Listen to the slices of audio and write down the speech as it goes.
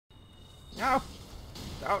No!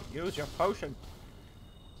 Don't use your potion.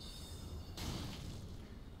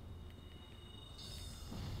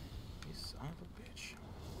 You son of a bitch.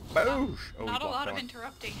 Boosh! Oh, Not he a lot of blocked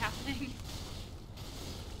interrupting happening.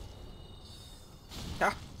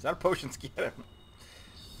 Ah, is that a potion to get him?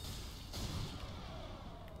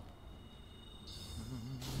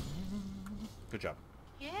 Good job.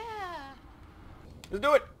 Yeah. Let's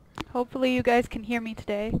do it! Hopefully you guys can hear me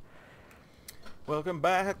today. Welcome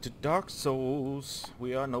back to Dark Souls.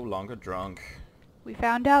 We are no longer drunk. We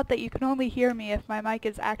found out that you can only hear me if my mic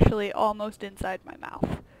is actually almost inside my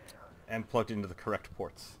mouth. And plugged into the correct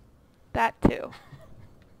ports. That too.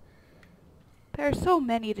 There are so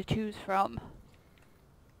many to choose from.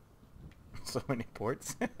 So many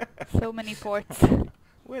ports. So many ports.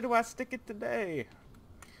 Where do I stick it today?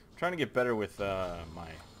 I'm trying to get better with my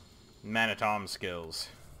Manitom skills.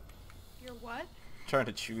 Your what? Trying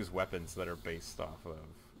to choose weapons that are based off of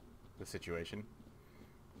the situation.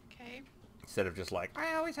 Okay. Instead of just like,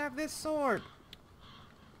 I always have this sword.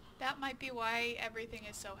 That might be why everything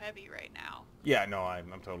is so heavy right now. Yeah, no, I'm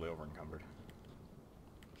totally over encumbered.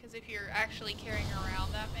 Because if you're actually carrying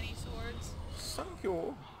around that many swords... Thank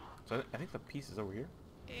you. So I think the piece is over here.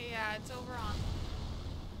 Yeah, it's over on...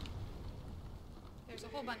 There's a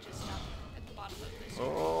whole bunch of stuff at the bottom of this.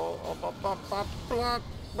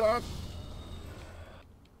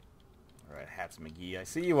 Alright, Hats McGee, I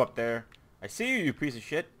see you up there. I see you, you piece of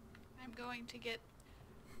shit. I'm going to get...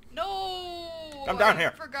 No! Come down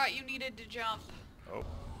here. I forgot you needed to jump. Oh.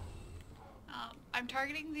 I'm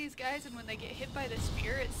targeting these guys, and when they get hit by the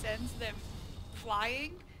spear, it sends them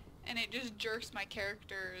flying, and it just jerks my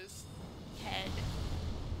character's head.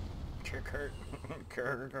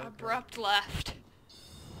 Kurt. Abrupt left.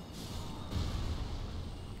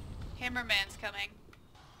 Hammerman's coming.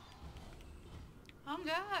 Oh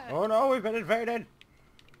god. Oh no, we've been invaded.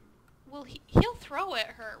 Well, he'll throw at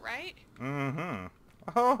her, right? Mm-hmm.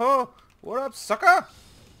 Oh, what up, sucker?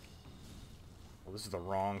 Well, this is the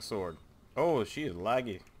wrong sword. Oh, she is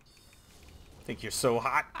laggy. Think you're so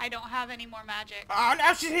hot. I don't have any more magic. Oh,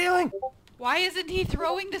 now she's healing. Why isn't he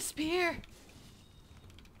throwing the spear?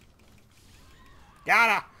 Got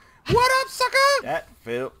her. What up, sucker? That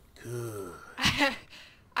felt good.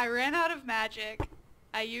 I ran out of magic.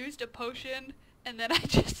 I used a potion, and then I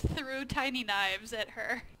just threw tiny knives at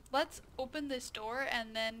her. Let's open this door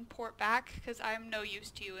and then port back, because I'm no use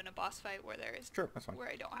to you in a boss fight where there is Sure, that's fine. where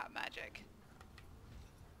I don't have magic.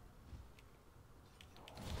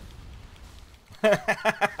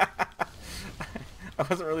 I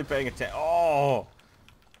wasn't really paying attention. Oh!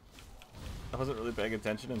 I wasn't really paying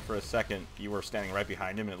attention, and for a second, you were standing right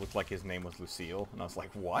behind him, and it looked like his name was Lucille, and I was like,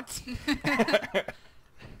 what?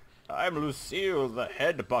 I'm Lucille, the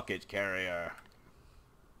head bucket carrier.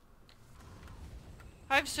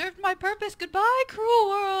 I've served my purpose. Goodbye, cruel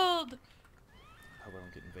world! I hope I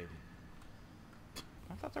don't get invaded.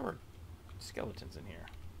 I thought there were skeletons in here.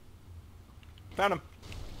 Found him.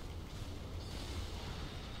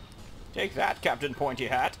 Take that, Captain Pointy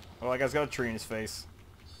Hat. Oh, that guy's got a tree in his face.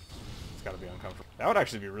 It's gotta be uncomfortable. That would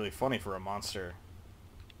actually be really funny for a monster.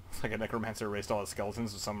 It's like a necromancer erased all the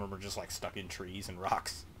skeletons, but some of them are just like stuck in trees and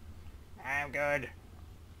rocks. I'm good.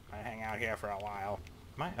 I hang out here for a while.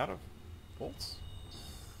 Am I out of bolts?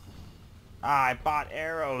 I bought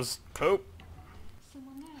arrows. Poop.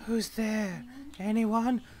 Who's there?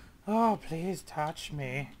 Anyone? Oh, please touch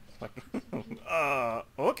me. Like,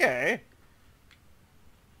 okay.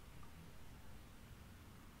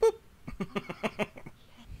 Boop.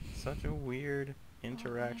 Such a weird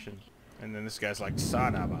interaction. And then this guy's like,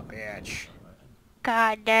 son of a bitch.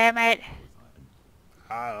 God damn it.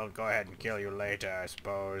 I'll go ahead and kill you later, I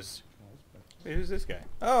suppose. Wait, who's this guy?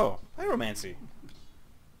 Oh, pyromancy.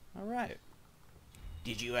 Alright.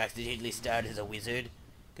 Did you accidentally start as a wizard?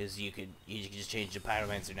 Because you can just change to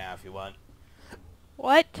pyromancer now if you want.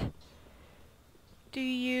 What do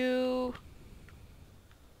you...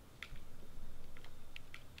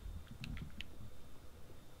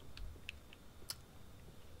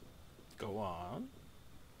 Go on.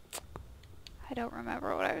 I don't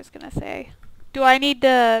remember what I was gonna say. Do I need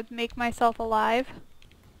to make myself alive?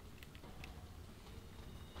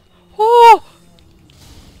 Oh!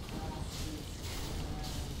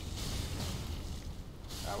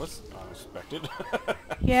 That was unexpected.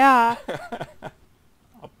 Yeah.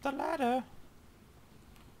 Up the ladder.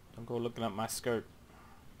 Don't go looking at my skirt.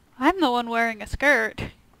 I'm the one wearing a skirt.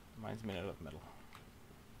 Mine's made out of metal.